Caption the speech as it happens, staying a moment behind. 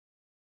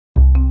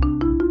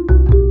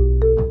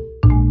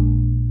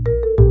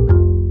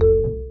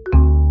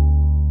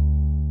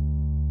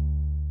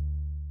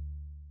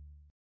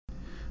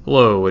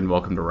Hello and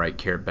welcome to Right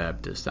Care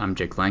Baptist. I'm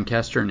Jake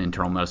Lancaster, an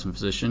internal medicine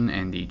physician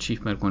and the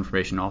Chief Medical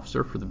Information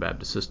Officer for the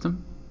Baptist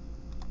System.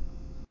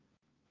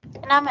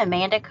 And I'm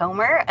Amanda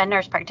Comer, a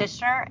nurse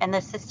practitioner and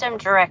the System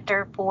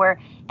Director for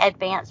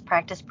Advanced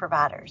Practice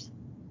Providers.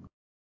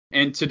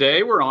 And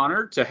today we're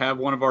honored to have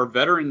one of our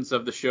veterans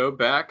of the show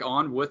back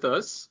on with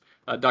us,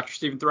 Dr.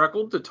 Stephen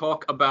Threkel, to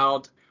talk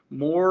about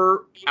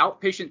more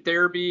outpatient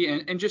therapy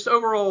and just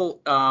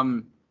overall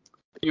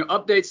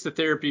updates to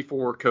therapy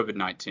for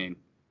COVID-19.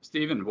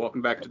 Stephen,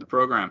 welcome back to the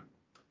program.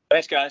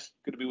 Thanks, guys.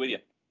 Good to be with you.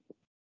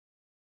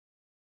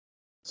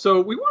 So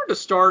we wanted to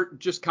start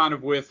just kind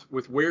of with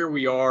where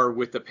we are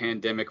with the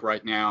pandemic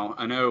right now.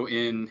 I know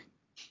in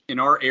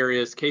our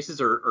areas,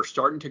 cases are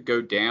starting to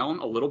go down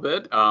a little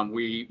bit.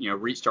 We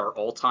reached our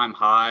all-time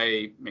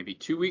high maybe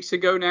 2 weeks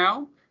ago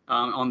now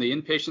on the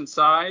inpatient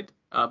side,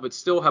 but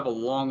still have a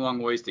long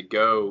ways to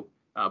go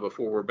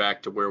before we're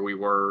back to where we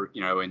were,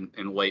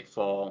 in late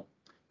fall.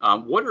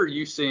 What are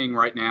you seeing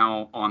right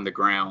now on the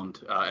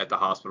ground at the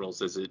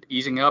hospitals? Is it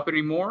easing up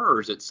anymore,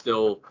 or is it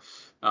still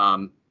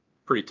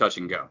pretty touch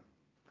and go?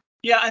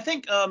 Yeah, I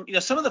think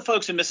some of the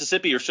folks in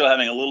Mississippi are still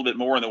having a little bit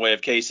more in the way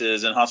of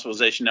cases and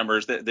hospitalization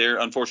numbers. They're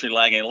unfortunately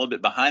lagging a little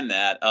bit behind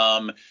that.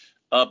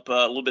 Up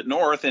a little bit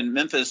north in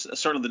Memphis,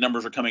 certainly the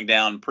numbers are coming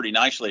down pretty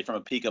nicely from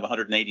a peak of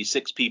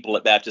 186 people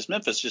at Baptist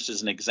Memphis, just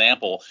as an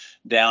example,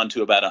 down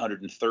to about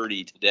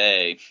 130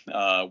 today,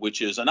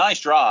 which is a nice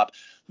drop.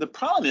 The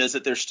problem is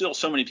that there's still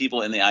so many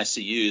people in the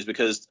ICUs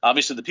because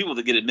obviously the people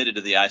that get admitted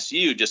to the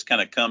ICU just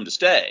kind of come to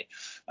stay,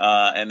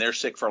 and they're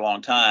sick for a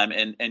long time.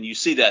 And you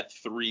see that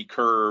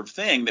three-curve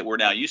thing that we're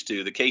now used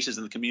to: the cases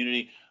in the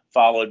community,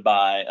 followed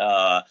by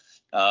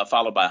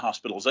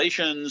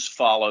hospitalizations,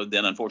 followed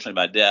then unfortunately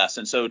by deaths.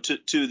 And so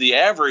to the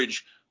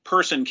average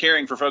person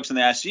caring for folks in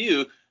the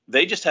ICU,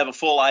 they just have a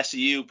full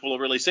ICU full of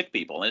really sick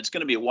people. And it's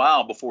going to be a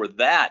while before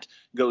that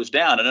goes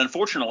down. And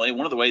unfortunately,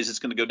 one of the ways it's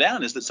going to go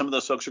down is that some of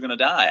those folks are going to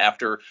die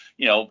after,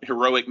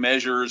 heroic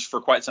measures for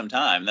quite some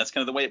time. That's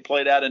kind of the way it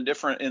played out in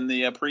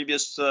the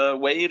previous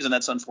waves. And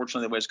that's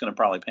unfortunately the way it's going to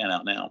probably pan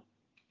out now.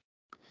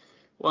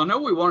 Well, I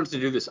know we wanted to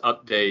do this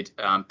update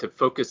to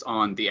focus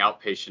on the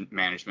outpatient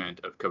management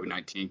of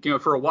COVID-19.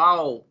 For a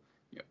while,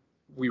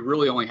 we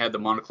really only had the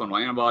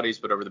monoclonal antibodies,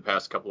 but over the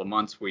past couple of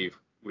months, we've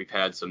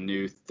had some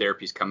new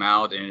therapies come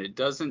out, and it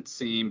doesn't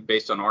seem,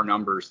 based on our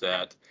numbers,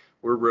 that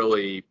we're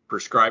really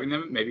prescribing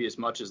them maybe as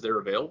much as they're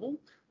available.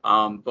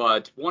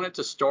 But wanted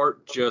to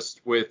start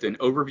just with an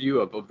overview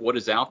of what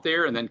is out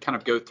there, and then kind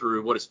of go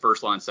through what is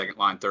first line, second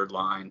line, third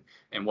line,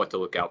 and what to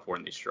look out for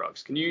in these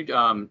drugs. Can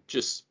you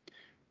just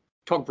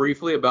talk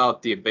briefly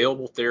about the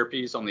available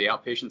therapies on the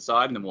outpatient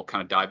side, and then we'll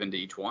kind of dive into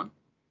each one?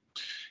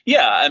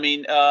 Yeah, I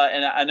mean,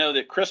 and I know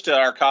that Krista,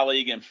 our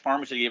colleague in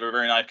pharmacy, gave a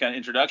very nice kind of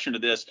introduction to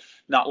this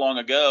not long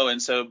ago. And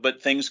so,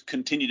 but things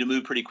continue to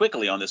move pretty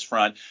quickly on this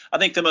front. I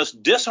think the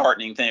most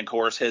disheartening thing, of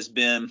course, has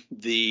been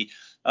the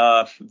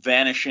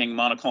vanishing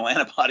monoclonal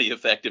antibody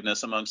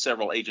effectiveness among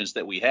several agents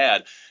that we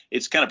had.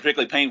 It's kind of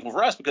particularly painful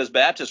for us because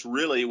Baptist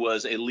really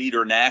was a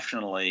leader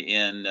nationally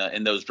in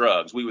those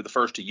drugs. We were the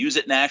first to use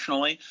it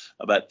nationally,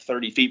 about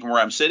 30 feet from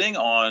where I'm sitting,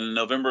 on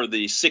November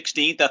the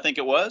 16th, I think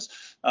it was,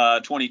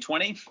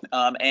 2020,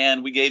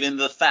 and we gave in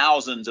the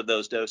thousands of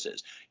those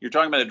doses. You're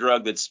talking about a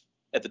drug that's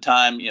at the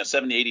time,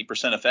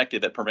 70-80%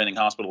 effective at preventing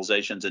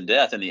hospitalizations and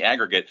death in the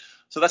aggregate.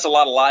 So that's a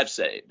lot of lives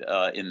saved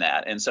in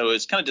that. And so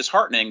it's kind of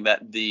disheartening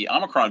that the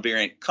Omicron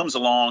variant comes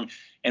along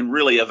and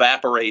really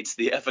evaporates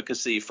the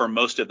efficacy for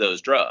most of those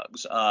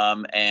drugs.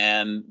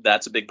 And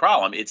that's a big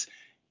problem.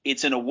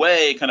 It's in a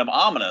way kind of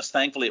ominous.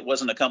 Thankfully, it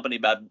wasn't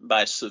accompanied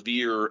by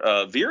severe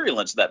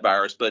virulence of that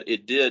virus, but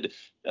it did.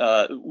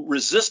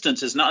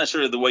 Resistance is not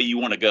necessarily the way you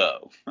want to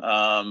go,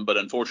 but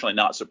unfortunately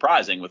not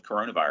surprising with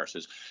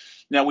coronaviruses.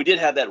 Now, we did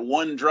have that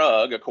one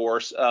drug, of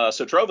course,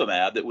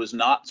 sotrovimab, that was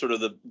not sort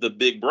of the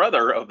big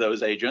brother of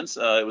those agents.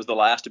 It was the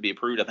last to be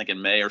approved, I think,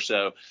 in May or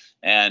so,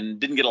 and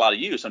didn't get a lot of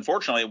use.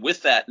 Unfortunately,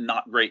 with that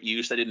not great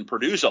use, they didn't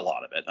produce a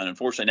lot of it. And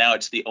unfortunately, now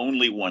it's the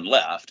only one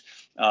left.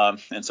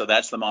 And so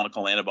that's the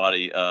monoclonal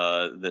antibody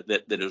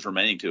that is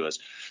remaining to us.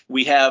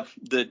 We have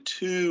the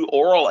two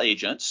oral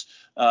agents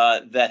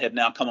that have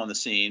now come on the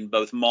scene,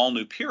 both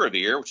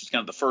molnupiravir, which is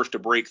kind of the first to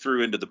break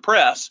through into the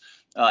press,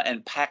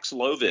 and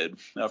Paxlovid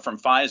from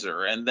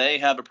Pfizer. And they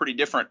have a pretty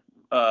different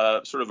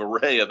sort of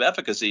array of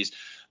efficacies.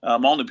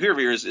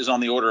 Molnupiravir is on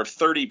the order of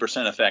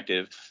 30%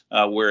 effective,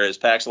 whereas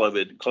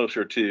Paxlovid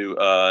closer to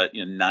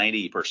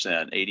 90%,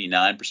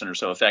 89% or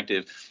so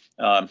effective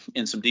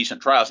in some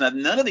decent trials. Now,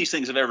 none of these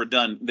things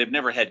they've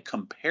never had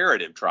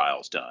comparative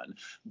trials done,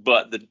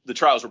 but the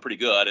trials were pretty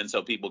good, and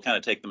so people kind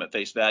of take them at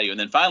face value. And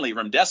then finally,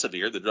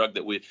 remdesivir, the drug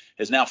that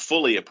is now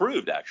fully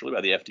approved actually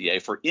by the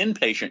FDA for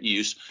inpatient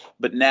use,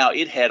 but now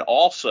it had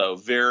also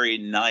very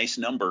nice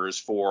numbers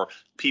for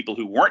people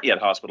who weren't yet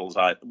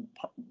hospitalized,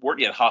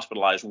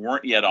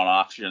 weren't yet on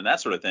oxygen,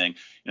 that sort of thing,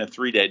 in a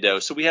 3-day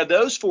dose. So we have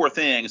those four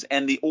things,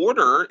 and the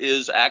order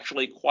is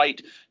actually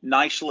quite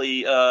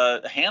nicely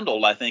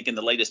handled, I think, in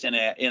the latest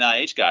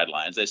NIH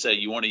guidelines. They say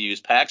you want to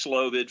use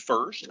Paxlovid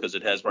first because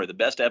it has probably the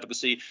best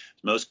efficacy,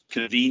 it's most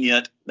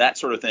convenient, that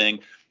sort of thing.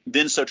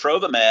 Then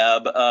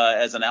sotrovimab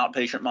as an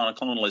outpatient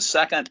monoclonal is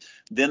second,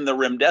 then the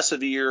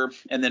remdesivir,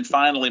 and then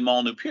finally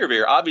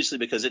molnupiravir, obviously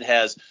because it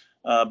has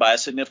by a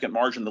significant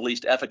margin the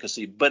least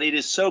efficacy. But it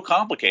is so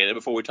complicated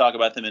before we talk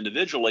about them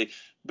individually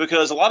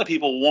because a lot of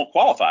people won't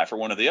qualify for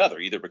one or the other,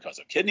 either because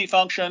of kidney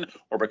function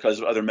or because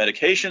of other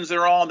medications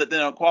they're on that they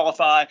don't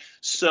qualify.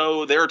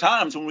 So there are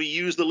times when we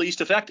use the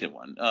least effective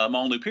one,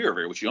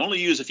 molnupiravir, which you only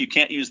use if you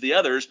can't use the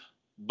others.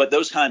 But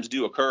those times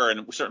do occur,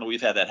 and certainly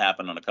we've had that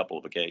happen on a couple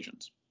of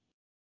occasions.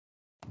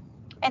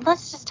 And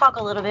let's just talk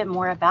a little bit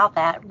more about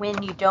that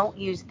when you don't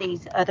use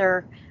these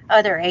other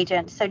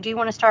agents. So do you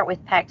want to start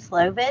with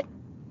Paxlovid?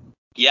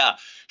 Yeah,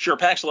 sure.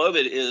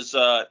 Paxlovid is,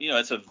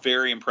 it's a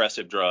very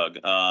impressive drug.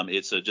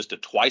 It's just a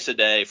twice a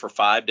day for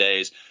 5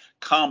 days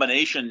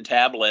combination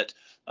tablet,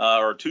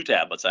 or 2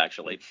 tablets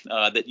actually,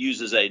 that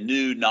uses a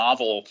new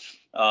novel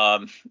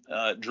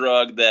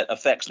drug that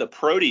affects the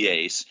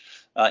protease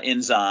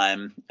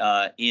enzyme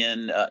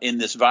in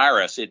this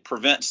virus. It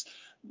prevents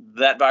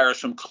that virus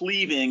from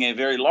cleaving a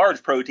very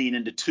large protein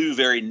into 2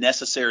 very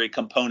necessary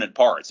component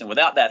parts. And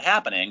without that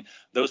happening,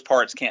 those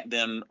parts can't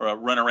then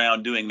run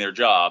around doing their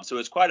job. So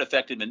it's quite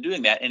effective in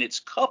doing that. And it's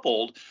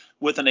coupled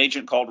with an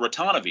agent called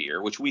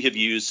ritonavir, which we have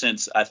used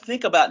since I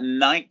think about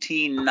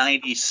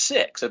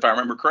 1996, if I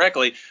remember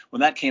correctly,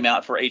 when that came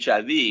out for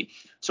HIV.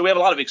 So we have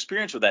a lot of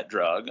experience with that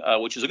drug,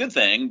 which is a good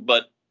thing.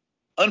 But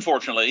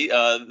unfortunately,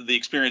 the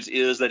experience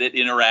is that it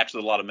interacts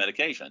with a lot of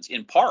medications.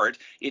 In part,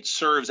 it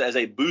serves as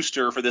a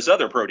booster for this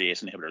other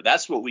protease inhibitor.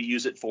 That's what we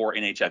use it for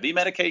in HIV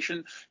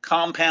medication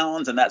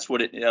compounds, and that's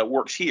what it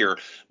works here.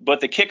 But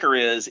the kicker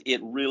is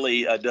it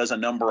really does a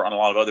number on a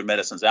lot of other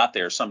medicines out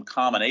there, some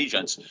common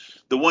agents.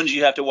 The ones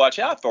you have to watch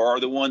out for are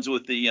the ones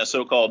with the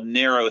so-called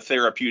narrow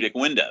therapeutic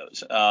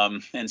windows.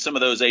 And some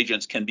of those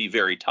agents can be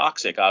very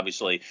toxic,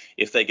 obviously,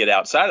 if they get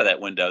outside of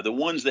that window. The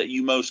ones that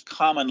you most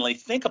commonly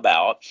think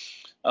about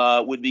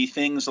would be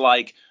things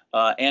like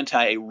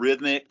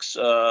antiarrhythmics,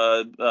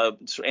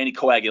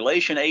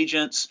 anticoagulation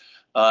agents,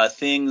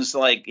 things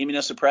like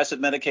immunosuppressive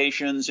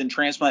medications in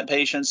transplant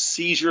patients,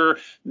 seizure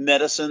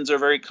medicines are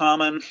very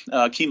common,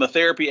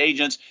 chemotherapy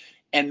agents,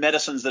 and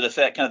medicines that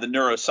affect kind of the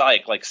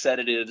neuropsych, like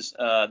sedatives,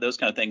 those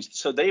kind of things.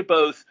 So they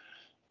both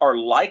are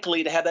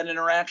likely to have that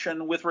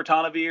interaction with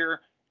ritonavir,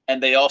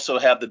 and they also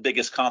have the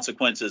biggest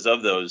consequences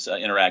of those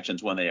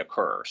interactions when they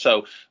occur.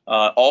 So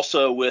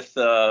also with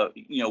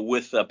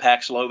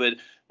Paxlovid,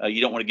 you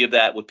don't want to give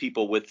that with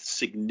people with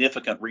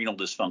significant renal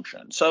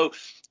dysfunction. So,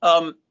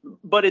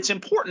 but it's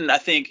important, I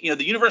think,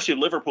 the University of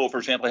Liverpool, for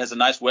example, has a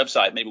nice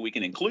website. Maybe we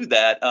can include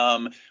that,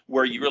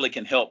 where you really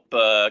can help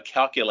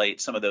calculate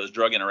some of those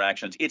drug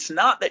interactions. It's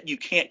not that you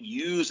can't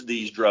use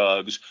these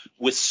drugs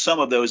with some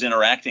of those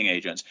interacting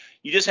agents.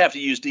 You just have to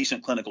use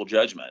decent clinical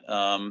judgment.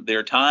 There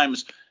are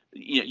times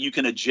you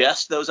can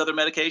adjust those other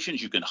medications.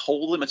 You can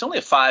hold them. It's only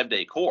a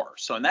 5-day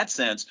course. So in that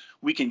sense,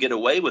 we can get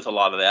away with a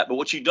lot of that. But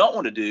what you don't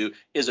want to do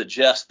is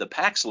adjust the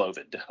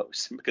Paxlovid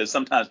dose, because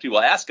sometimes people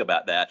ask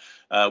about that.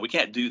 We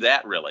can't do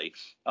that really.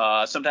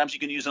 Sometimes you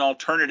can use an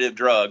alternative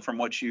drug from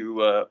what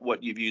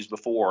you've used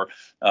before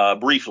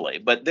briefly.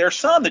 But there are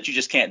some that you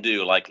just can't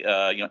do, like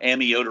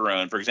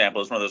amiodarone, for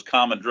example, is one of those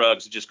common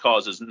drugs that just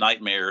causes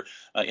nightmare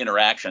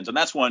interactions. And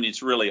that's one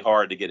it's really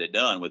hard to get it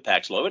done with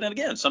Paxlovid. And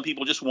again, some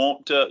people just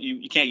won't.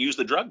 You can't use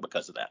the drug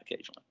because of that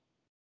occasionally.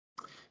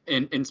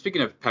 And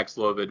speaking of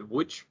Paxlovid,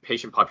 which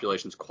patient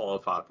populations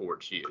qualify for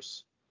its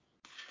use?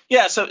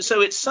 Yeah,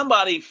 so it's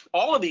somebody.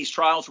 All of these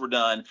trials were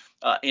done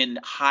in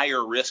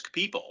higher risk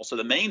people. So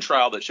the main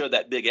trial that showed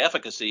that big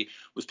efficacy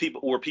was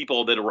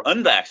people that were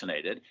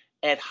unvaccinated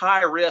at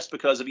high risk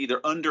because of either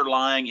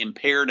underlying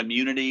impaired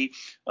immunity,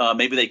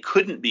 maybe they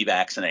couldn't be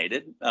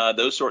vaccinated,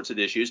 those sorts of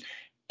issues.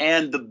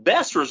 And the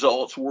best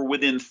results were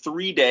within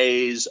 3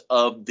 days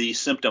of the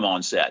symptom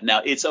onset.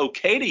 Now, it's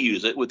okay to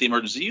use it with the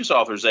emergency use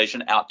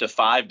authorization out to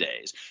 5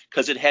 days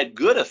because it had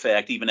good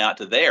effect even out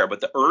to there.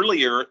 But the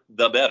earlier,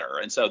 the better.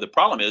 And so the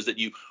problem is that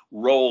you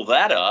roll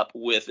that up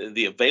with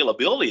the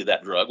availability of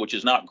that drug, which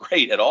is not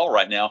great at all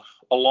right now,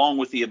 along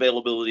with the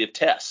availability of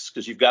tests,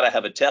 because you've got to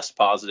have a test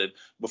positive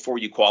before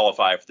you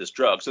qualify for this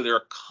drug. So there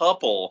are a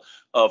couple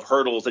of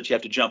hurdles that you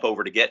have to jump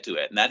over to get to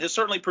it. And that has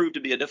certainly proved to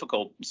be a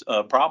difficult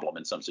problem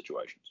in some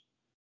situations.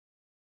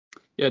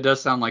 Yeah, it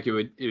does sound like it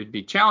would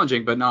be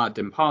challenging, but not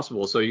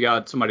impossible. So you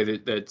got somebody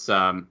that's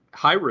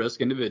high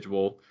risk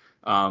individual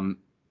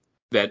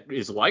that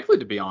is likely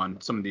to be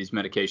on some of these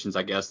medications,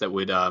 I guess, that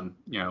would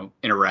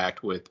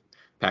interact with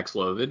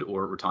Paxlovid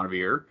or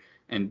ritonavir.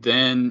 And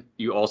then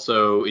you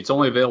also, it's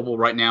only available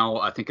right now,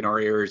 I think, in our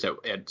areas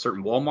at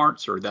certain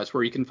Walmarts, or that's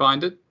where you can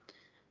find it.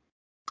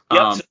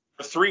 Yep. So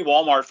 3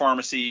 Walmart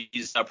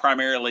pharmacies,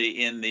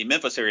 primarily in the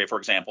Memphis area, for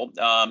example,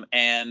 they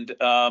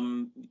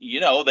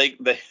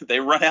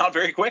run out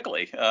very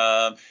quickly.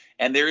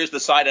 And there is the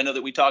site I know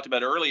that we talked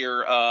about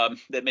earlier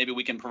that maybe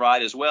we can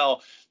provide as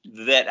well,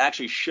 that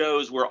actually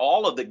shows where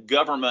all of the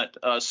government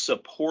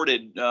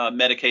supported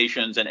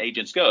medications and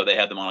agents go. They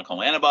have the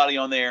monoclonal antibody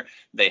on there,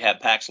 they have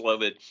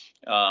Paxlovid,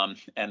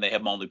 and they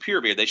have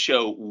molnupiravir. They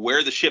show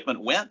where the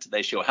shipment went,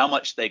 they show how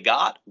much they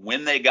got,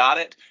 when they got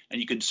it, and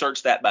you can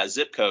search that by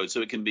zip code,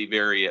 so it can be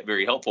very,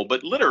 very helpful.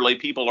 But literally,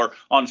 people are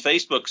on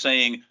Facebook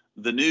saying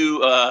the new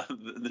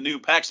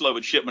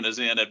Paxlovid shipment is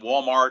in at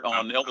Walmart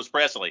on Elvis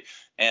Presley,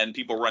 and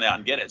people run out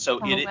and get it. So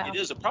it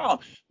is a problem.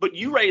 But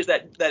you raise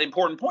that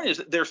important point, is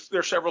that there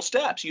are several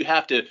steps. You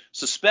have to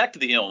suspect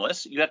the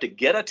illness. You have to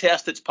get a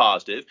test that's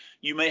positive.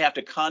 You may have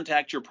to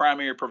contact your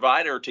primary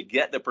provider to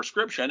get the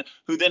prescription,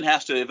 who then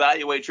has to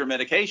evaluate your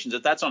medications.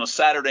 If that's on a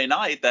Saturday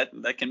night,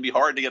 that can be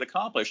hard to get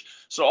accomplished.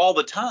 So all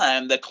the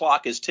time, the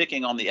clock is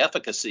ticking on the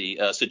efficacy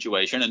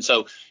situation. And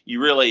so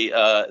you really,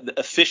 the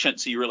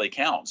efficiency really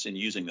counts in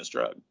using this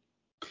drug.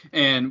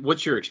 And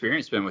what's your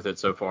experience been with it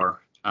so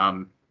far?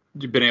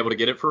 You've been able to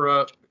get it for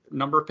a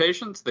number of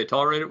patients? They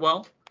tolerate it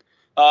well?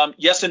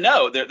 Yes and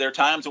no. There are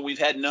times when we've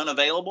had none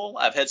available.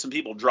 I've had some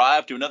people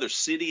drive to another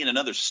city in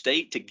another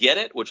state to get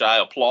it, which I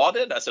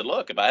applauded. I said,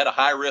 look, if I had a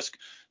high risk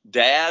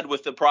dad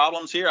with the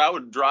problems here, I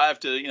would drive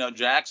to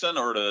Jackson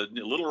or to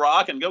Little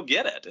Rock and go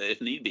get it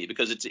if need be,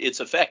 because its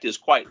effect is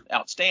quite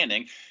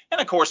outstanding. And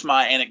of course,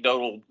 my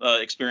anecdotal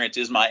experience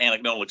is my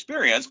anecdotal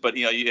experience. But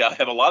you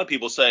have a lot of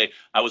people say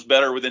I was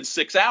better within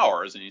 6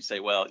 hours, and you say,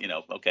 well,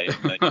 okay,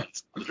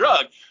 it's the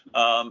drug.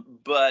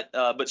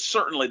 But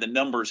certainly the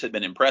numbers have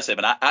been impressive,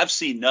 and I've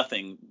seen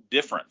nothing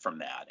different from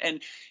that.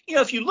 And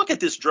if you look at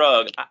this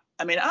drug,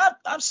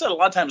 I've said a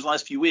lot of times in the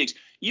last few weeks,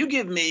 you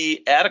give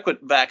me adequate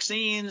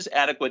vaccines,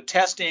 adequate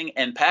testing,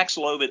 and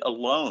Paxlovid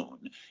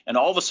alone, and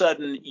all of a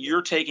sudden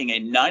you're taking a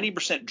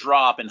 90%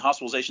 drop in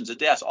hospitalizations and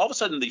deaths. All of a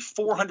sudden the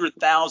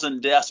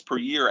 400,000 deaths per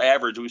year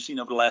average we've seen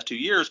over the last 2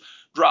 years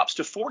drops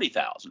to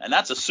 40,000. And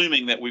that's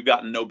assuming that we've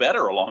gotten no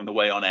better along the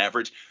way on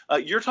average.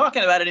 You're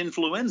talking about an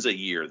influenza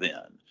year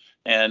then.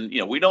 And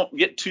we don't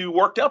get too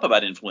worked up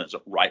about influenza,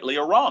 rightly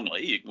or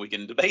wrongly. We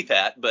can debate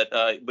that,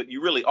 but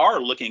you really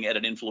are looking at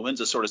an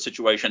influenza sort of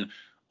situation,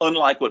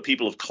 unlike what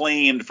people have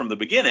claimed from the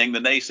beginning, the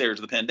naysayers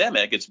of the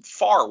pandemic. It's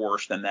far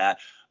worse than that.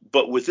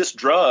 But with this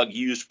drug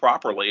used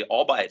properly,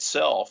 all by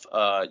itself,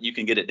 you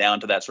can get it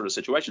down to that sort of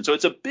situation. So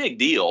it's a big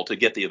deal to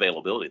get the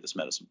availability of this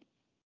medicine.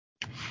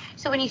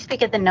 So when you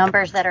speak of the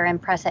numbers that are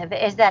impressive,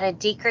 is that a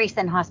decrease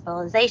in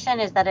hospitalization?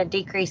 Is that a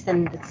decrease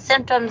in the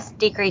symptoms,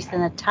 decrease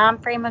in the time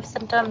frame of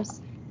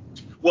symptoms?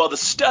 Well, the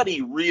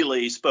study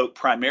really spoke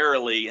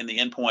primarily in the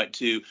endpoint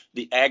to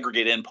the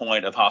aggregate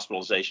endpoint of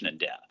hospitalization and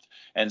death.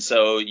 And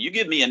so you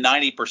give me a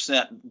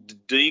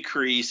 90%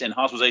 decrease in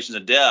hospitalizations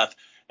and death,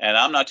 and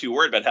I'm not too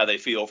worried about how they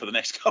feel for the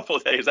next couple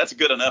of days. That's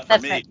good enough for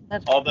me. Right.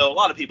 Although a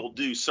lot of people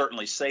do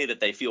certainly say that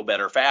they feel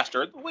better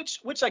faster,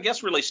 which I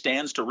guess really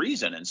stands to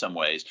reason in some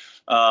ways.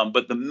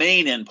 But the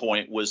main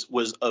endpoint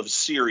was of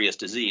serious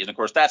disease. And of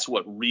course, that's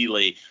what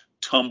really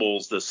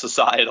tumbles the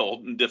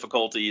societal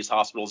difficulties,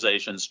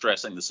 hospitalizations,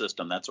 stressing the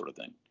system, that sort of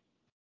thing.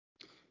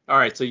 All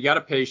right, so you got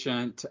a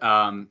patient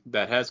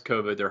that has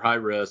COVID, they're high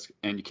risk,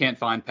 and you can't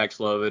find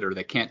Paxlovid, or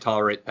they can't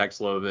tolerate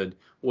Paxlovid.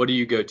 What do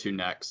you go to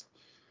next?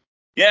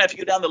 Yeah, if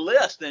you go down the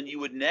list, then you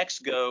would next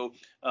go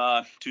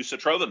to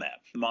sotrovimab,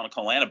 the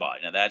monoclonal antibody.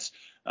 Now that's,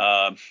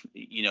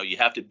 you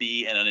have to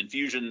be in an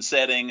infusion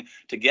setting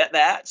to get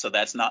that, so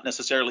that's not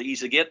necessarily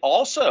easy to get.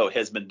 Also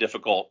has been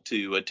difficult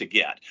to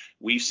get.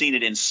 We've seen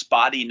it in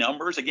spotty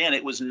numbers. Again,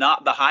 it was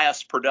not the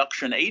highest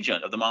production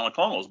agent of the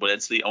monoclonals, but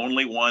it's the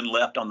only one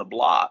left on the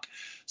block.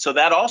 So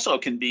that also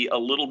can be a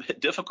little bit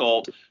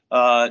difficult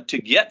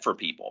to get for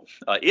people.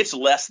 It's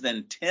less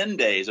than 10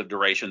 days of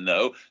duration,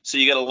 though, so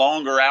you get a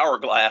longer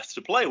hourglass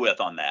to play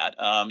with on that.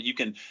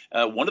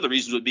 One of the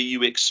reasons would be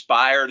you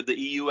expired the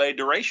EUA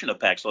duration of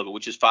Paxlovid,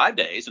 which is 5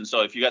 days. And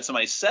so if you got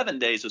somebody 7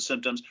 days of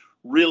symptoms,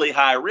 really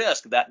high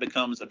risk, that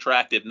becomes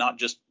attractive, not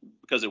just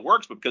because it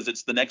works, but because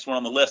it's the next one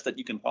on the list that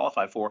you can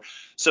qualify for.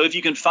 So if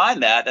you can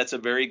find that, that's a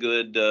very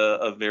good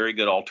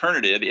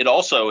alternative. It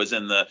also is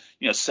in the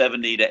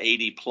 70 to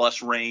 80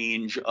 plus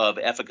range of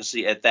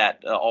efficacy at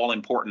that all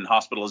important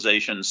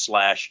hospitalization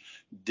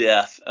 /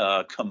 death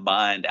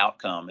combined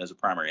outcome as a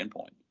primary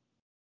endpoint.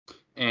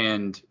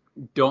 And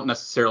don't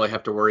necessarily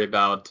have to worry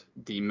about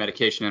the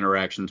medication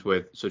interactions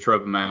with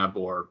sotrovimab,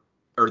 or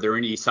are there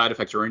any side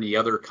effects or any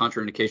other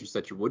contraindications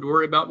that you would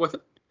worry about with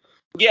it?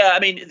 Yeah,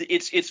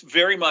 it's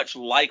very much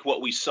like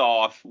what we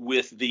saw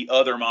with the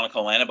other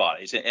monoclonal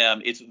antibodies.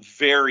 It's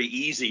very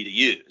easy to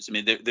use.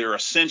 There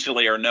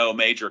essentially are no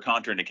major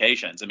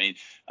contraindications.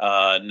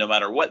 No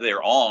matter what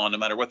they're on, no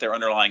matter what their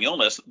underlying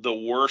illness, the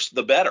worse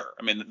the better.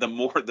 The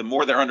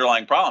more their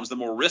underlying problems, the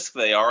more risk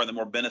they are, and the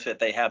more benefit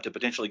they have to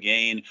potentially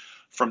gain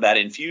from that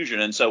infusion.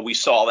 And so we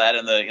saw that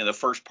in the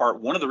first part.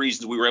 One of the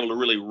reasons we were able to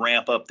really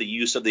ramp up the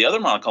use of the other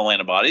monoclonal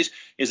antibodies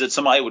is that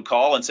somebody would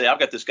call and say, I've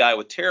got this guy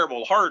with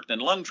terrible heart and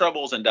lung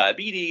troubles and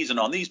diabetes and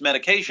on these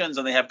medications,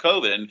 and they have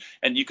COVID.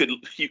 And you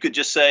could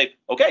just say,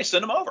 okay,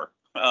 send them over.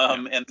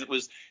 And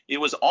it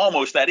was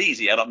almost that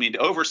easy. I don't mean to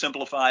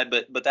oversimplify,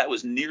 but that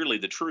was nearly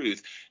the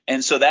truth.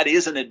 And so that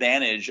is an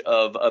advantage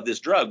of this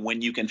drug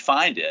when you can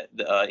find it.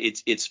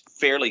 It's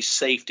fairly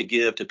safe to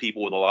give to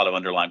people with a lot of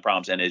underlying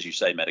problems, and as you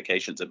say,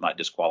 medications that might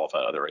disqualify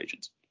other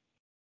agents.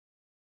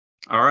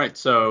 All right,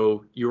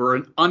 so you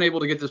were unable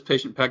to get this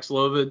patient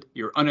Paxlovid.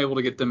 You're unable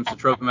to get them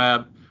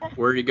sotrovimab.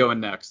 Where are you going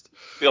next?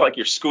 I feel like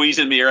you're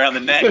squeezing me around the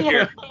neck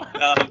here.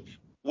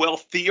 Well,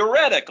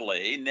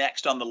 theoretically,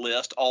 next on the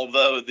list,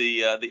 although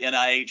the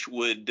NIH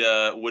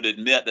would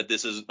admit that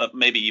this is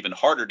maybe even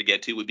harder to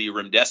get to, would be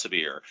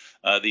remdesivir,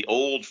 the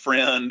old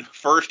friend,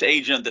 first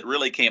agent that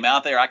really came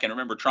out there. I can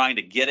remember trying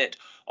to get it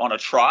on a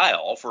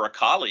trial for a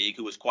colleague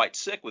who was quite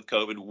sick with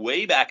COVID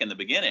way back in the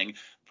beginning.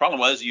 Problem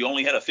was you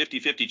only had a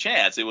 50-50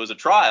 chance. It was a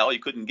trial. You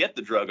couldn't get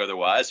the drug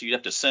otherwise, so you'd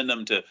have to send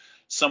them to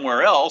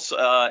somewhere else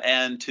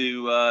and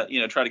to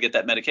try to get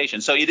that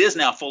medication. So it is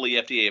now fully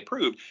FDA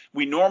approved.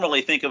 We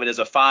normally think of it as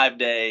a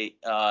 5-day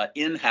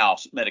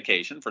in-house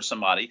medication for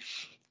somebody.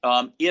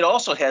 It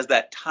also has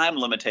that time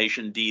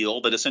limitation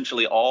deal that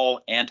essentially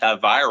all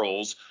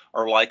antivirals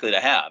are likely to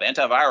have.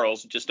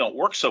 Antivirals just don't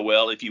work so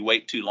well if you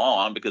wait too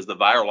long because the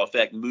viral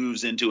effect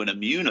moves into an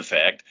immune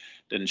effect.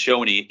 Doesn't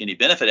show any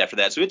benefit after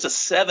that. So it's a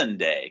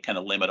 7-day kind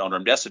of limit on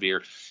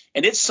remdesivir.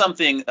 And it's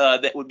something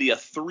that would be a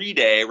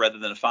 3-day rather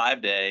than a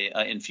 5-day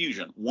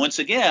infusion. Once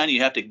again,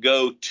 you have to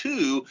go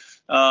to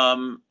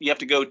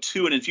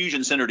an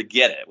infusion center to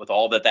get it, with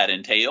all that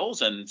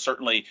entails. And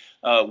certainly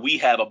we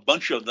have a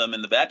bunch of them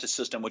in the Baptist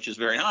system, which is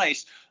very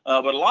nice.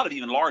 But a lot of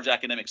even large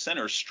academic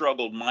centers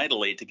struggled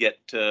mightily to get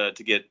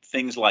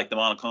things like the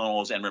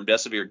monoclonals and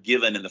remdesivir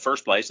given in the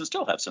first place, and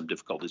still have some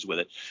difficulties with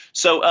it.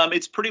 So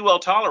it's pretty well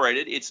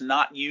tolerated. It's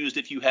not used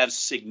if you have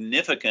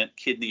significant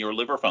kidney or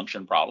liver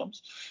function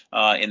problems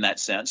in that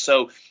sense.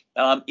 So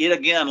it,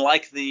 again,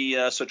 like the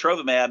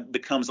sotrovimab,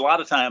 becomes a lot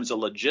of times a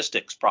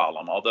logistics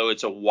problem. Although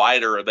it's a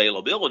wider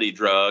availability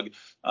drug,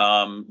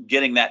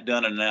 getting that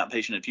done in an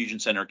outpatient infusion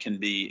center can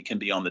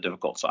be on the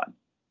difficult side.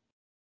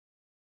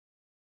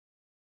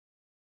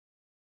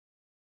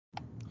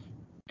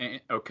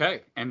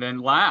 Okay, and then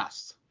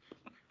last,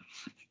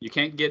 you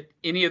can't get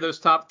any of those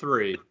top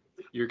three.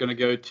 You're going to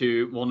go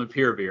to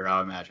molnupiravir,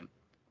 I imagine.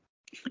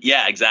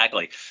 Yeah,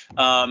 exactly.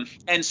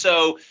 And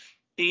so,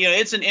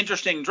 it's an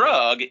interesting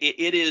drug.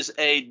 It is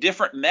a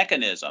different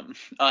mechanism,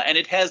 and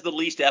it has the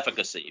least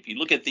efficacy. If you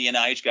look at the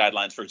NIH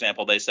guidelines, for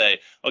example, they say,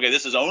 okay,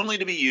 this is only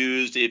to be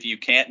used if you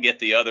can't get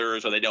the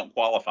others or they don't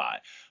qualify.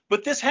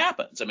 But this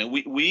happens. I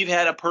mean, we've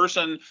had a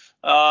person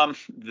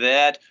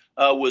that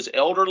was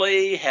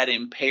elderly, had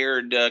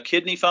impaired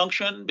kidney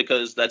function,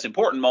 because that's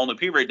important.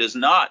 Molnupiravir does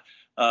not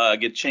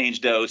get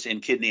changed dose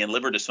in kidney and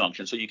liver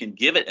dysfunction, so you can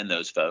give it in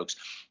those folks,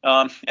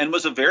 and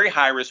was a very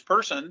high-risk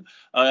person,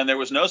 and there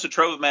was no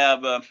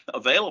sotrovimab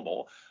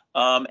available,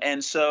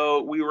 and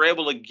so we were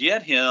able to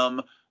get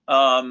him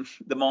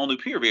the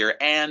molnupiravir,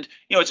 and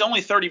it's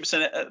only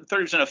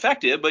 30%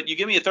 effective, but you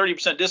give me a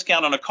 30%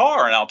 discount on a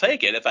car and I'll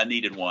take it if I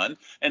needed one.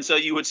 And so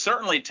you would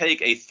certainly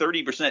take a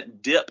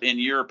 30% dip in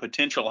your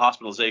potential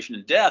hospitalization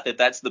and death if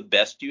that's the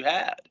best you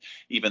had,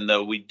 even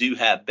though we do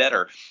have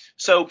better.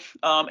 So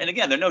and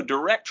again, there are no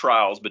direct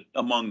trials but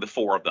among the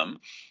four of them,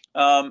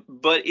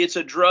 but it's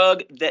a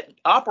drug that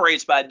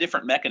operates by a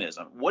different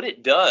mechanism. What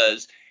it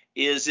does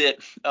is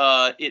it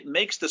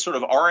makes the sort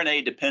of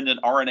RNA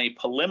dependent RNA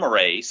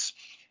polymerase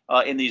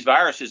in these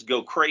viruses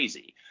go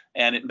crazy,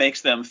 and it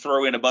makes them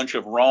throw in a bunch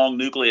of wrong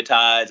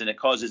nucleotides, and it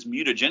causes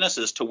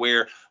mutagenesis to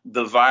where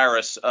the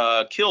virus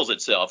kills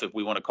itself, if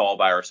we want to call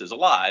viruses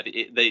alive.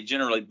 They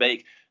generally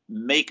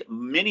make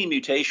many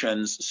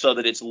mutations so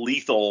that it's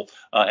lethal,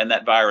 and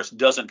that virus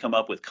doesn't come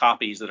up with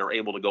copies that are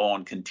able to go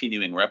on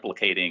continuing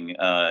replicating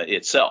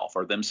itself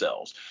or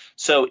themselves.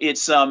 So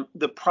it's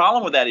the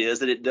problem with that is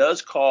that it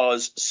does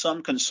cause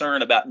some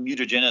concern about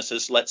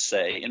mutagenesis, let's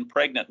say, in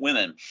pregnant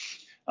women.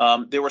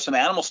 There were some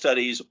animal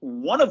studies,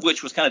 one of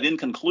which was kind of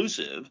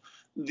inconclusive.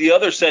 The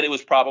other said it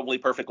was probably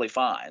perfectly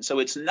fine. So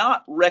it's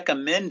not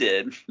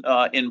recommended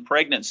in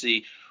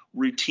pregnancy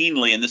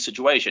routinely in this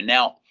situation.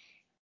 Now,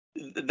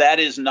 that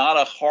is not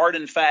a hard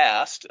and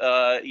fast,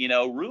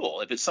 rule.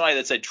 If it's somebody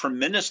that's a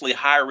tremendously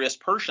high-risk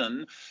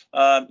person,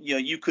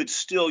 you could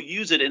still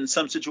use it in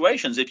some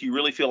situations if you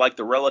really feel like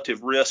the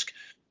relative risk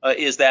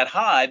is that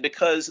high,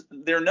 because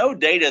there are no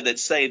data that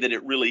say that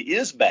it really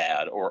is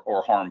bad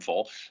or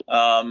harmful,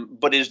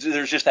 but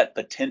there's just that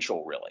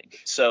potential, really.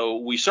 So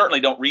we certainly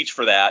don't reach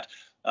for that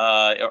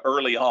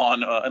early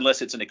on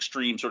unless it's an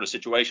extreme sort of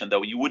situation,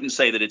 though you wouldn't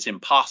say that it's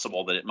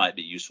impossible that it might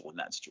be useful in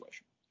that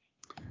situation.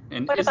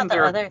 And what about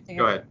the other therapies?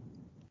 Go ahead.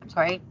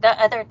 Sorry, the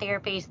other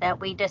therapies that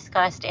we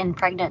discussed in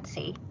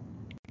pregnancy?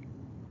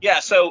 Yeah,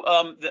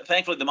 so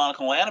thankfully the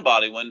monoclonal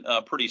antibody one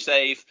pretty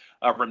safe.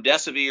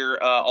 Remdesivir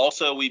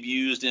also we've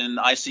used in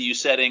ICU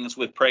settings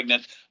with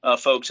pregnant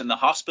folks in the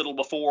hospital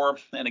before.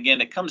 And again,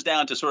 it comes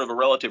down to sort of a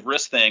relative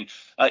risk thing.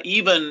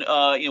 Even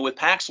with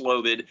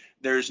Paxlovid,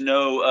 there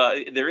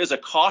is a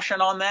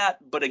caution on that,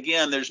 but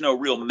again, there's no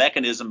real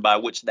mechanism by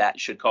which that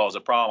should cause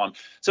a problem.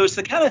 So it's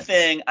the kind of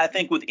thing I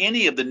think with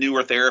any of the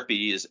newer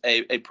therapies,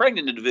 a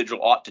pregnant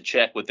individual ought to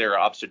check with their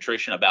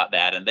obstetrician about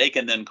that, and they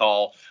can then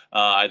call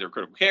either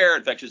critical care,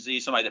 infectious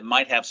disease, somebody that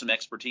might have some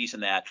expertise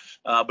in that.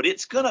 But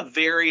it's going to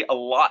vary a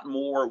lot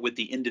more with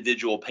the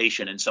individual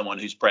patient and someone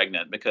who's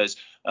pregnant, because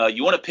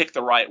you want to pick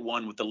the right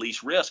one with the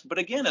least risk. But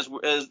again, as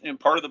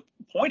part of the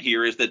point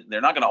here is that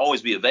they're not going to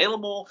always be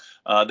available.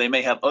 They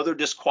may have other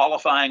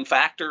disqualifying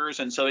factors,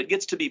 and so it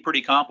gets to be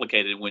pretty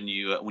complicated when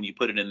you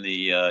put it in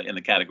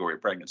the category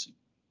of pregnancy.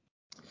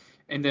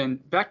 And then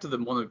back to the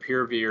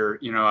molnupiravir,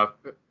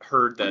 I've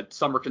heard that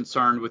some are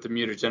concerned with the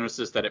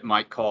mutagenesis, that it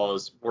might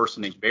cause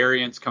worsening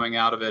variants coming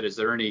out of it. Is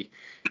there any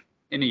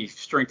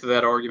strength to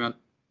that argument?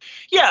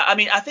 Yeah, I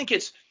mean, I think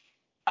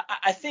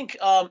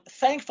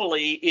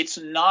thankfully it's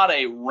not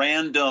a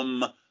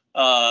random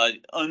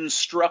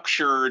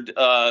unstructured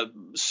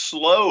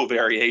slow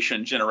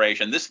variation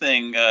generation. This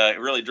thing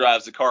really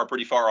drives the car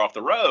pretty far off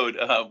the road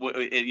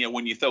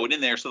when you throw it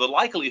in there. So the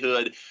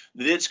likelihood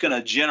that it's going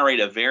to generate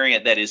a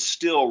variant that is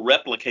still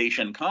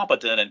replication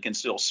competent and can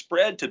still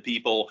spread to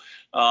people,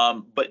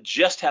 but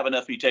just have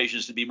enough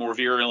mutations to be more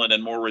virulent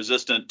and more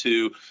resistant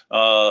to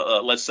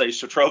let's say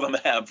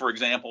sotrovimab, for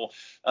example,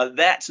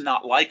 that's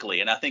not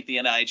likely. And I think the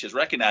NIH has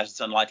recognized it's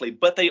unlikely,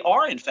 but they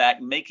are in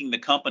fact making the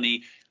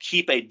company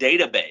keep a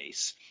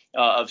database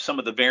of some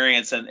of the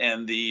variants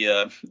and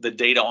the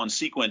data on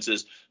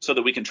sequences so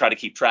that we can try to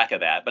keep track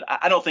of that. But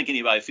I don't think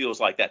anybody feels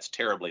like that's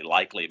terribly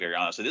likely, very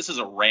honestly. This is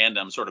a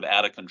random sort of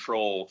out of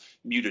control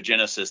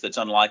mutagenesis that's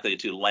unlikely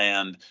to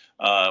land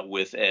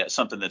with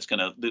something that's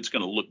going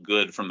to look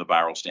good from the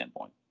viral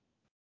standpoint.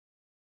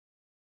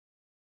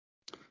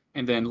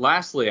 And then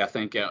lastly, I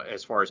think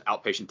as far as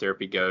outpatient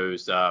therapy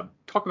goes,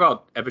 talk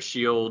about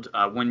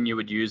Evishield, when you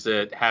would use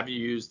it. Have you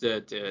used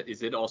it?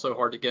 Is it also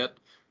hard to get?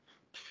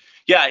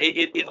 Yeah,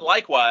 it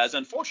likewise.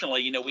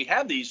 Unfortunately, we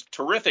have these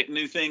terrific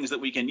new things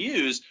that we can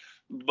use,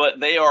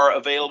 but they are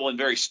available in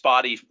very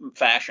spotty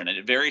fashion, and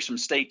it varies from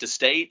state to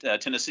state.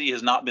 Tennessee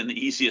has not been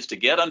the easiest to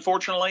get,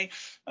 unfortunately,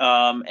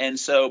 but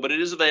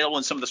it is available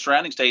in some of the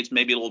surrounding states,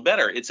 maybe a little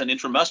better. It's an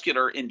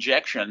intramuscular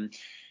injection.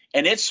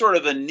 And it's sort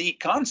of a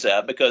neat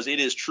concept because it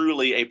is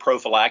truly a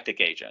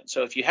prophylactic agent.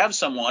 So if you have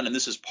someone, and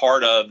this is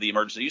part of the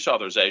emergency use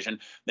authorization,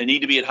 they need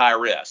to be at high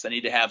risk. They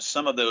need to have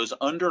some of those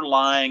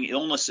underlying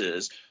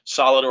illnesses,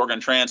 solid organ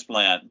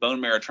transplant,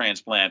 bone marrow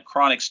transplant,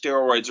 chronic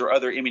steroids or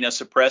other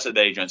immunosuppressive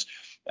agents,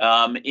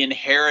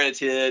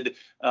 inherited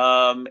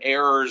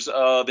errors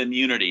of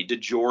immunity,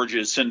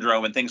 DeGeorge's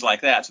syndrome, and things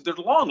like that. So there's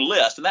a long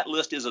list, and that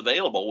list is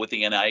available with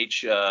the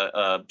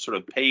NIH sort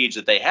of page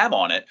that they have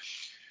on it.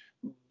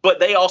 But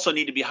they also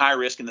need to be high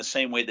risk in the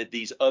same way that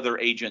these other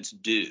agents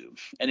do.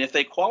 And if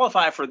they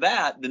qualify for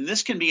that, then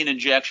this can be an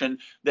injection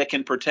that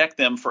can protect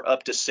them for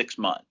up to 6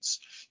 months.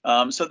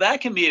 So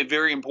that can be a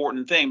very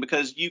important thing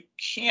because you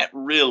can't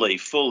really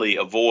fully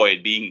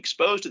avoid being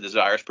exposed to this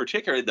virus,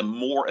 particularly the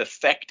more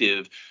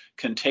effective,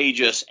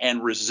 contagious,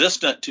 and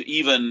resistant to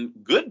even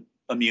good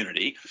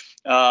immunity.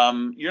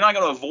 You're not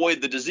going to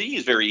avoid the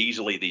disease very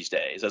easily these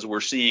days, as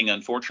we're seeing,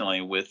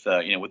 unfortunately, with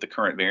the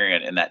current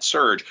variant and that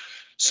surge.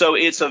 So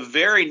it's a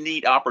very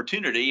neat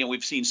opportunity, and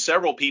we've seen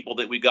several people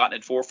that we've gotten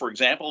it for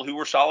example, who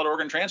were solid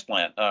organ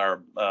transplant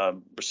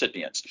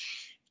recipients,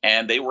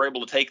 and they were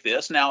able to take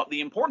this. Now,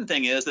 the important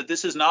thing is that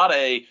this is not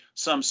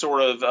some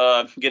sort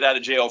of get out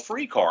of jail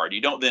free card.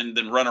 You don't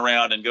then run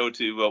around and go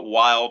to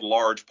wild,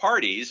 large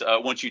parties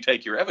once you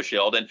take your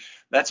Evishield, and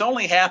that's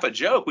only half a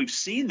joke. We've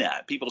seen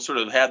that people sort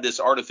of have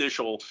this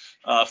artificial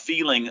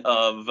feeling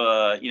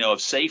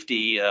of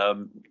safety,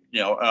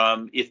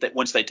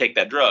 once they take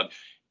that drug.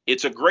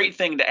 It's a great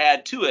thing to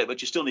add to it,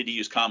 but you still need to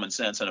use common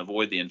sense and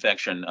avoid the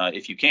infection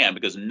if you can,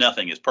 because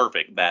nothing is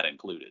perfect, that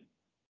included.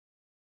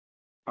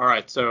 All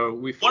right. So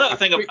one other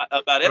thing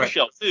about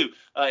Evishield too,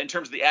 in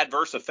terms of the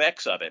adverse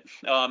effects of it,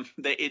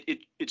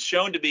 it's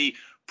shown to be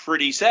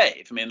pretty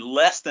safe. I mean,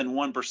 less than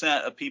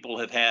 1% of people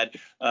have had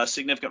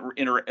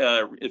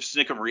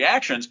significant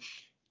reactions.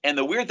 And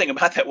the weird thing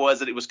about that was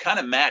that it was kind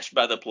of matched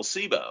by the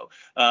placebo.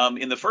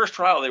 In the first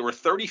trial, there were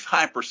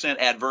 35%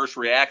 adverse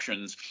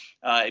reactions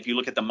if you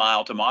look at the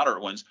mild to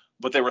moderate ones,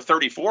 but there were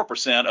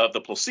 34% of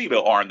the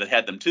placebo arm that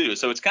had them too.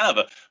 So it's kind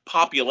of a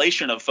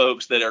population of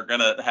folks that are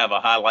going to have a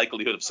high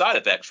likelihood of side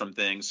effects from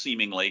things,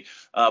 seemingly.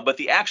 But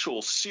the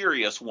actual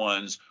serious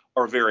ones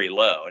are very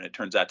low, and it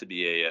turns out to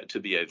be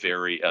a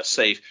very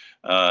safe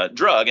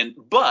drug.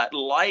 But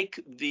like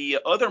the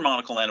other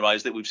monoclonal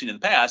antibodies that we've seen in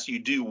the past, you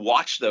do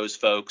watch those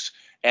folks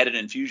at an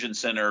infusion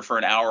center for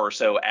an hour or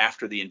so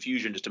after the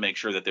infusion, just to make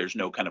sure that there's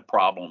no kind of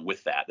problem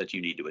with that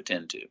you need to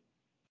attend to.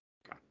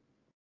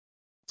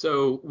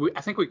 So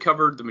I think we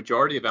covered the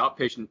majority of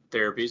outpatient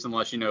therapies,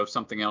 unless you know of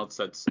something else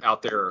that's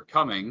out there or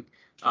coming.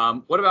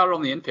 What about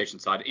on the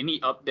inpatient side? Any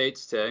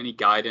updates to any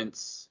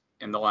guidance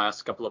in the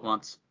last couple of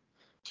months?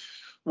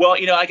 Well,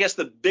 I guess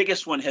the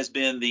biggest one has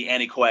been the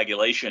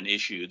anticoagulation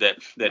issue that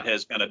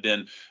has kind of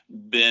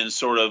been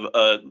sort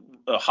of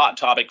a hot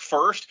topic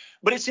first.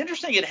 But it's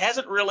interesting; it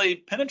hasn't really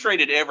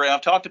penetrated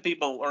I've talked to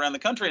people around the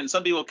country, and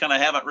some people kind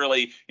of haven't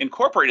really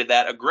incorporated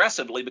that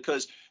aggressively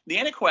because the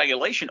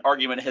anticoagulation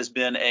argument has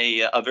been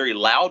a very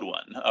loud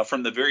one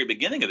from the very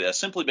beginning of this.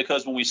 Simply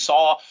because when we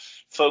saw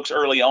folks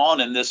early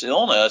on in this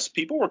illness,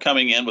 people were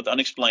coming in with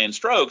unexplained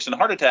strokes and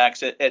heart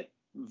attacks at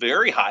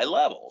very high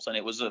levels, and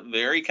it was a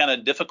very kind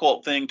of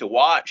difficult thing to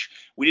watch.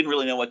 We didn't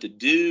really know what to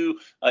do.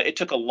 It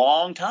took a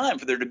long time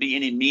for there to be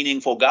any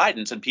meaningful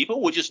guidance, and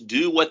people would just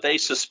do what they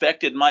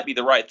suspected might be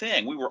the right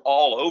thing. We were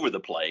all over the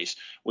place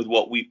with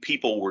what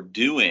people were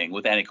doing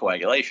with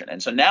anticoagulation,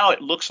 and so now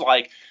it looks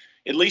like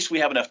at least we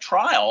have enough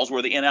trials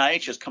where the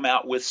NIH has come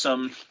out with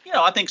some,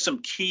 I think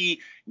some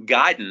key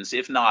guidance,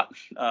 if not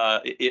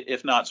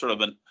sort of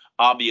an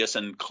obvious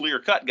and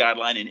clear-cut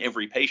guideline in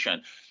every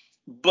patient.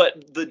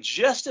 But the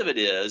gist of it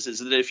is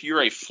that if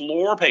you're a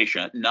floor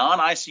patient,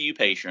 non-ICU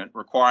patient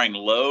requiring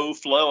low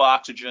flow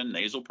oxygen,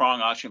 nasal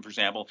prong oxygen, for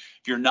example,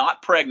 if you're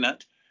not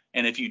pregnant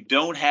and if you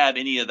don't have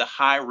any of the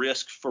high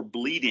risk for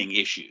bleeding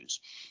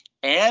issues,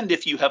 and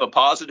if you have a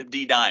positive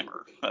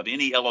D-dimer of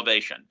any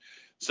elevation,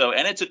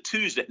 and it's a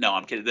Tuesday. No,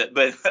 I'm kidding.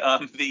 But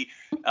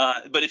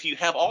if you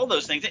have all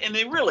those things, and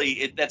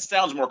that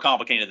sounds more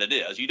complicated than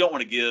it is. You don't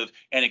want to give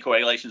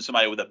anticoagulation to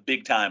somebody with a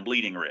big time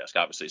bleeding risk.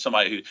 Obviously,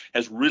 somebody who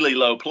has really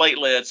low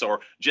platelets or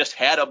just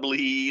had a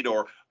bleed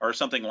or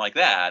something like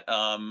that,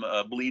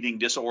 bleeding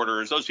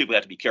disorders. Those people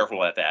have to be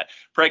careful about that.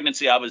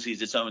 Pregnancy obviously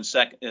is its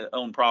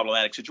own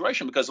problematic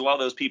situation because a lot of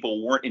those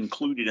people weren't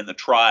included in the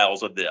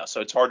trials of this,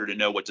 so it's harder to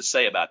know what to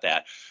say about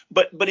that.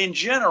 But in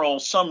general,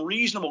 some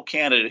reasonable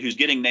candidate who's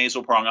getting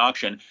nasal prong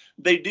oxygen,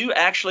 they do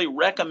actually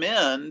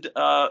recommend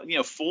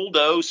full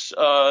dose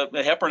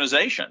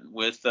heparinization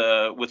with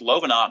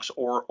Lovenox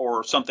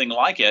or something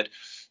like it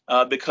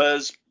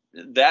because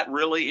that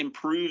really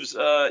improves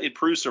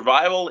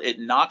survival. It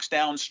knocks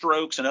down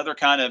strokes and other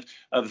kind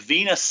of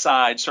venous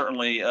side,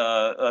 certainly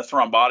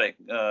thrombotic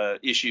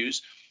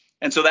issues.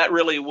 And so that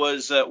really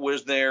was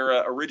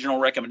their original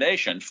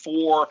recommendation.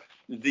 For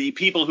the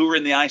people who were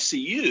in the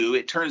ICU,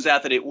 it turns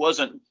out that it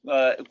wasn't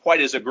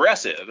quite as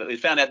aggressive. They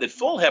found out that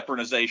full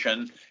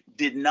heparinization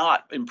did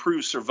not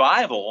improve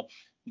survival,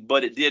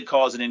 but it did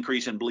cause an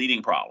increase in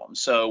bleeding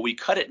problems. So we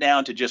cut it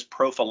down to just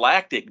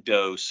prophylactic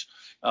dose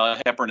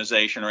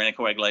heparinization or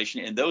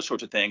anticoagulation and those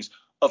sorts of things.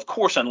 Of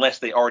course, unless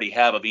they already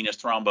have a venous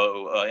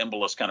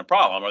thromboembolus kind of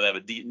problem or they have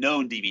a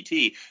known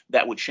DVT,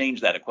 that would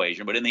change that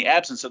equation. But in the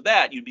absence of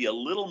that, you'd be a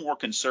little more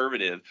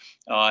conservative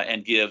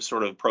and give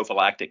sort of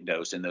prophylactic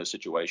dose in those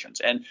situations.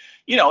 And,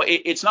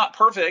 it's not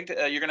perfect.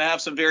 You're going to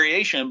have some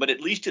variation, but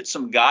at least it's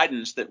some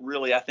guidance that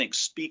really, I think,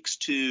 speaks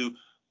to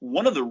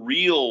one of the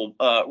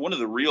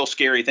real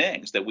scary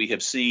things that we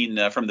have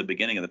seen from the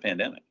beginning of the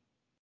pandemic.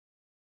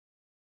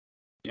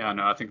 Yeah,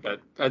 no, I think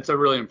that's a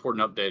really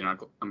important update, and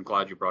I'm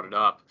glad you brought it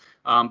up.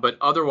 But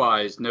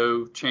otherwise,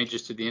 no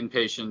changes to the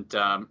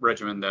inpatient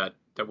regimen that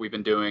we've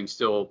been doing.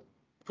 Still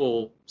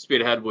full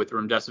speed ahead with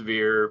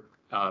remdesivir,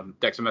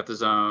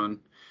 dexamethasone,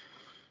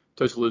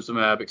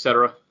 tocilizumab,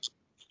 etc.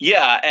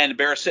 Yeah, and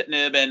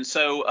baricitinib, and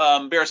so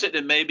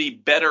baricitinib may be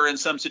better in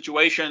some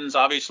situations.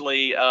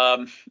 Obviously, in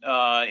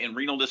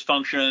renal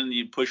dysfunction,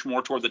 you push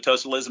more toward the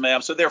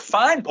tocilizumab. So there are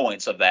fine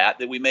points of that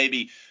we may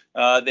be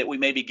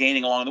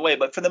gaining along the way.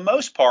 But for the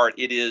most part,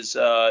 it is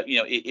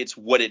it's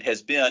what it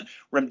has been.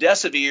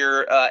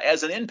 Remdesivir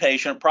as an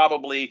inpatient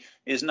probably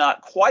is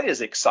not quite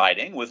as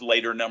exciting with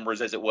later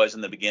numbers as it was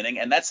in the beginning.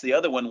 And that's the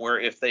other one where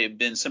if they've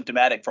been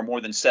symptomatic for more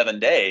than 7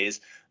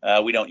 days,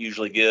 we don't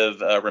usually give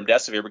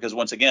remdesivir because,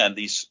 once again,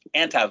 these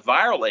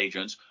antiviral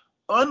agents,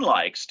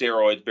 unlike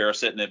steroids,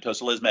 baricitinib,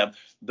 tocilizumab,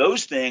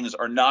 those things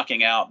are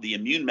knocking out the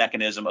immune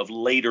mechanism of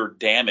later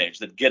damage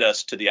that get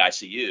us to the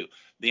ICU.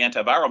 The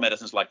antiviral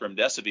medicines like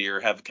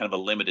remdesivir have kind of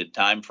a limited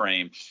time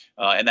frame,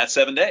 and that's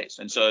 7 days.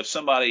 And so if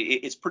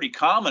it's pretty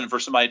common for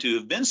somebody to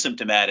have been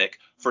symptomatic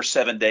for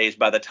 7 days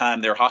by the time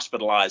they're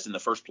hospitalized in the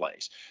first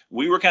place.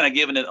 We were kind of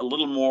giving it a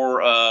little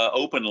more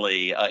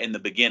openly in the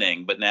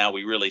beginning, but now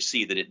we really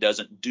see that it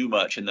doesn't do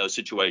much in those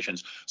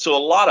situations. So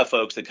a lot of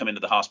folks that come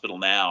into the hospital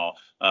now,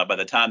 by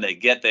the time they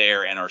get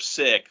there and are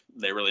sick,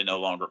 they really no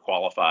longer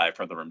qualify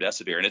for the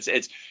remdesivir. And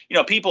it's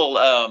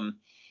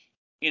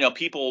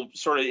people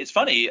sort of, it's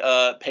funny,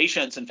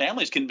 patients and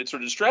families can be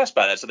sort of distressed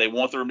by that. So they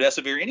want the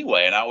remdesivir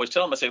anyway. And I always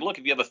tell them, I say, look,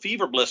 if you have a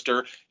fever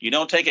blister, you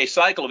don't take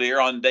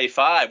acyclovir on day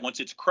 5 once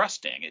it's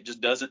crusting. It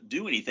just doesn't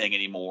do anything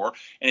anymore.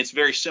 And it's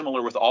very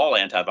similar with all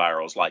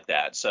antivirals like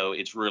that. So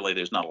it's really,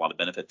 there's not a lot of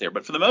benefit there.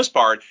 But for the most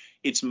part,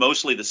 it's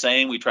mostly the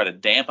same. We try to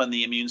dampen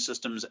the immune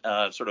system's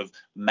sort of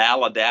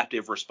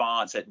maladaptive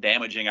response at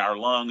damaging our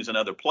lungs and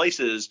other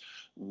places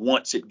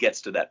once it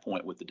gets to that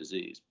point with the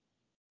disease.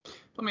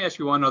 Let me ask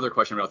you one other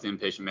question about the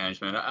inpatient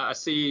management. I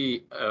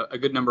see a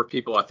good number of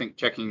people, I think,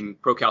 checking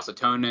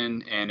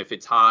procalcitonin, and if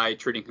it's high,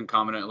 treating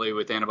concomitantly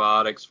with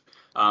antibiotics.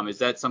 Is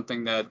that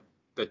something that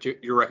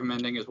you're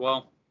recommending as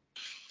well?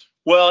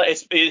 Well,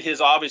 it has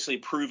obviously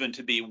proven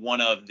to be one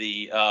of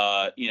the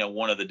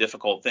one of the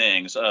difficult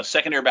things.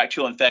 Secondary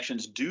bacterial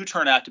infections do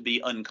turn out to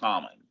be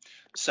uncommon.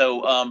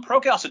 So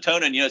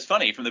procalcitonin, it's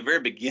funny, from the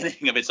very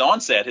beginning of its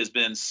onset has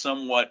been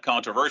somewhat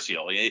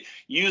controversial.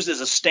 Used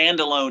as a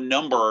standalone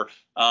number,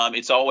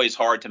 it's always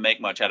hard to make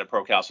much out of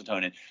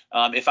procalcitonin.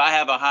 If I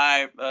have a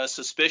high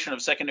suspicion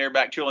of secondary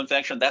bacterial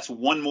infection, that's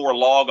one more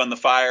log on the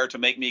fire to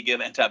make me give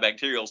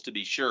antibacterials, to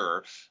be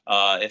sure.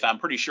 If I'm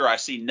pretty sure I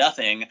see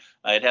nothing,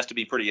 it has to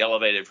be pretty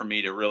elevated for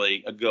me to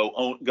really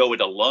go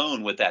it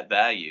alone with that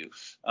value.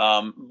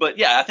 But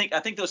yeah, I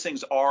think those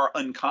things are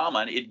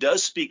uncommon. It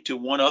does speak to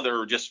one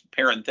other just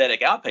parenthetic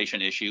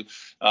outpatient issue.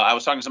 I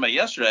was talking to somebody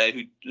yesterday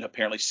who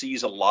apparently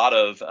sees a lot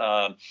of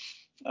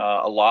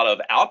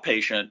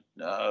outpatient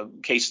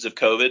cases of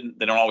COVID.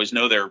 They don't always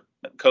know they're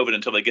COVID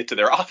until they get to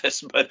their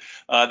office, but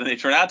then they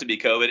turn out to be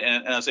COVID.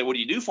 And I say, what do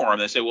you do for them?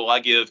 They say, well,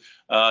 I give,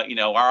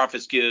 our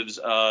office gives,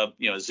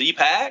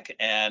 Z-Pack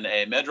and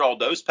a Medrol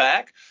dose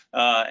pack,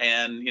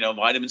 and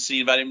vitamin C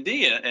and vitamin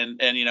D. And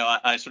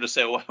I sort of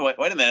say, well,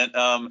 wait a minute.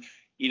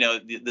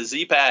 The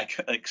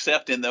Z-Pack,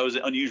 except in those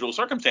unusual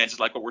circumstances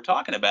like what we're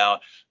talking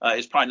about,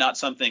 is probably not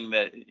something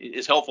that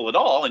is helpful at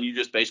all, and you're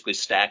just basically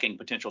stacking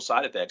potential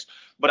side effects.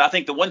 But I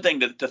think the one thing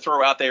to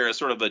throw out there as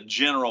sort of a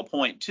general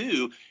point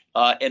too,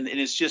 and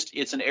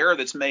it's an error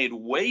that's made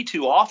way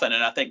too often,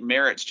 and I think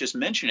merits just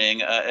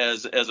mentioning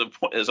as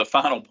a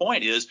final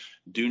point is,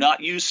 do not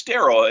use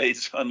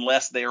steroids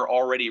unless they are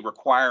already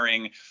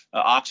requiring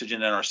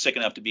oxygen and are sick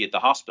enough to be at the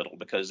hospital,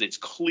 because it's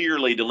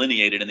clearly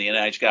delineated in the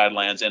NIH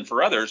guidelines and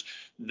for others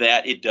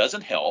that it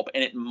doesn't help,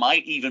 and it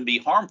might even be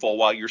harmful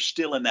while you're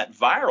still in that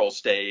viral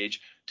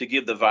stage to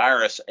give the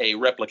virus a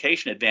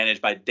replication advantage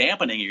by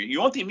dampening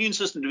you want the immune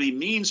system to be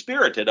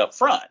mean-spirited up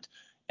front.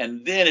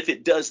 And then if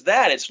it does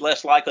that, it's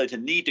less likely to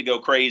need to go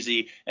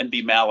crazy and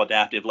be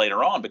maladaptive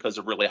later on because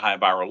of really high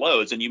viral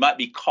loads. And you might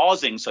be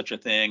causing such a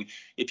thing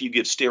if you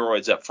give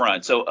steroids up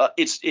front. So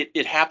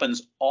it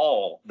happens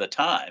all the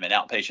time in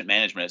outpatient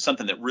management. It's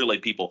something that really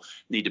people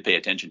need to pay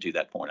attention to,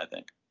 that point, I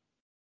think.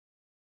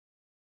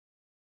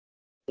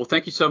 Well,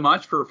 thank you so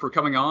much for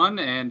coming on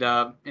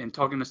and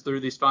talking us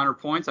through these finer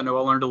points. I know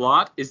I learned a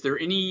lot. Is there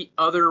any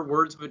other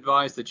words of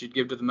advice that you'd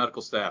give to the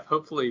medical staff?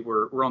 Hopefully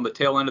we're on the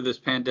tail end of this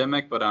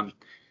pandemic, but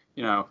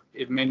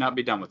it may not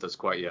be done with us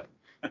quite yet.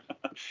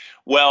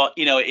 Well,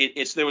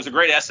 there was a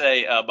great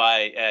essay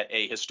by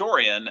a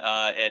historian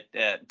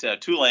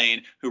at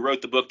Tulane who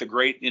wrote the book The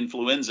Great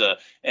Influenza,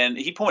 and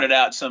he pointed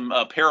out some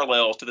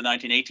parallels to the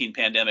 1918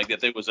 pandemic,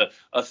 that there was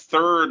a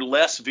third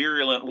less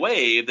virulent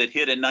wave that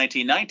hit in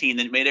 1919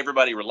 that made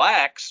everybody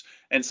relax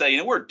and say,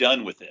 we're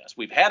done with this.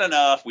 We've had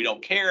enough. We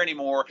don't care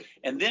anymore.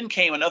 And then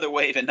came another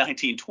wave in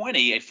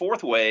 1920, a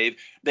fourth wave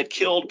that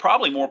killed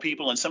probably more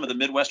people in some of the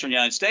Midwestern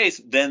United States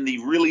than the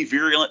really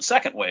virulent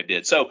second wave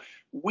did. So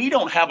we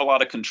don't have a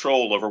lot of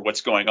control over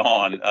what's going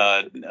on,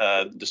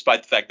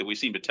 despite the fact that we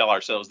seem to tell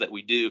ourselves that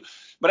we do.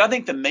 But I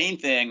think the main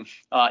thing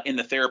in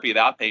the therapy of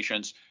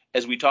outpatients,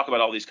 as we talk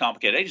about all these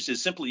complicated agents,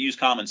 is simply use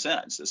common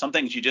sense. Some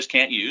things you just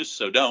can't use,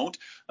 so don't.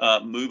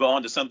 Move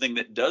on to something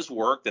that does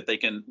work, that they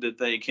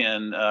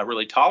can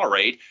really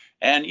tolerate.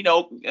 And,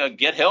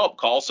 get help.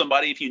 Call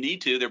somebody if you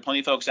need to. There are plenty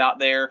of folks out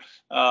there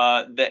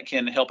that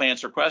can help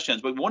answer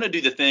questions. But we want to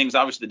do the things,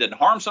 obviously, that doesn't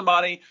harm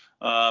somebody,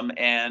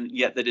 and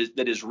yet that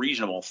is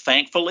reasonable.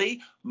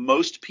 Thankfully,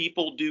 most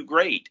people do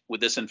great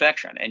with this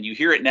infection. And you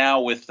hear it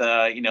now with,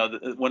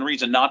 one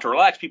reason not to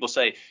relax. People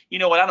say, you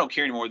know what, I don't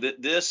care anymore.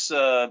 This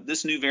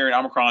new variant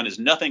Omicron is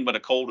nothing but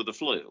a cold or the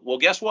flu. Well,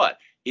 guess what?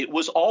 It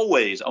was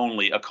always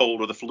only a cold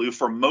or the flu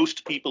for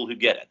most people who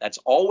get it. That's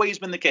always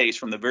been the case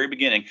from the very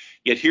beginning.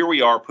 Yet here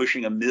we are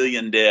pushing 1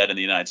 million dead in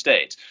the United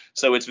States.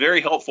 So it's very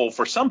helpful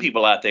for some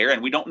people out there,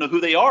 and we don't know who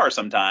they are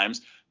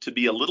sometimes, to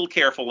be a little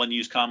careful and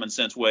use common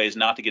sense ways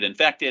not to get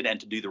infected and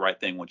to do the right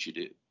thing once you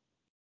do.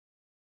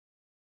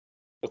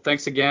 Well,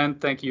 thanks again.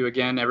 Thank you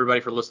again,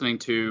 everybody, for listening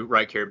to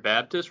Right Care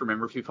Baptist.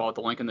 Remember, if you follow the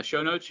link in the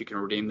show notes, you can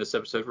redeem this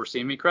episode for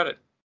CME credit.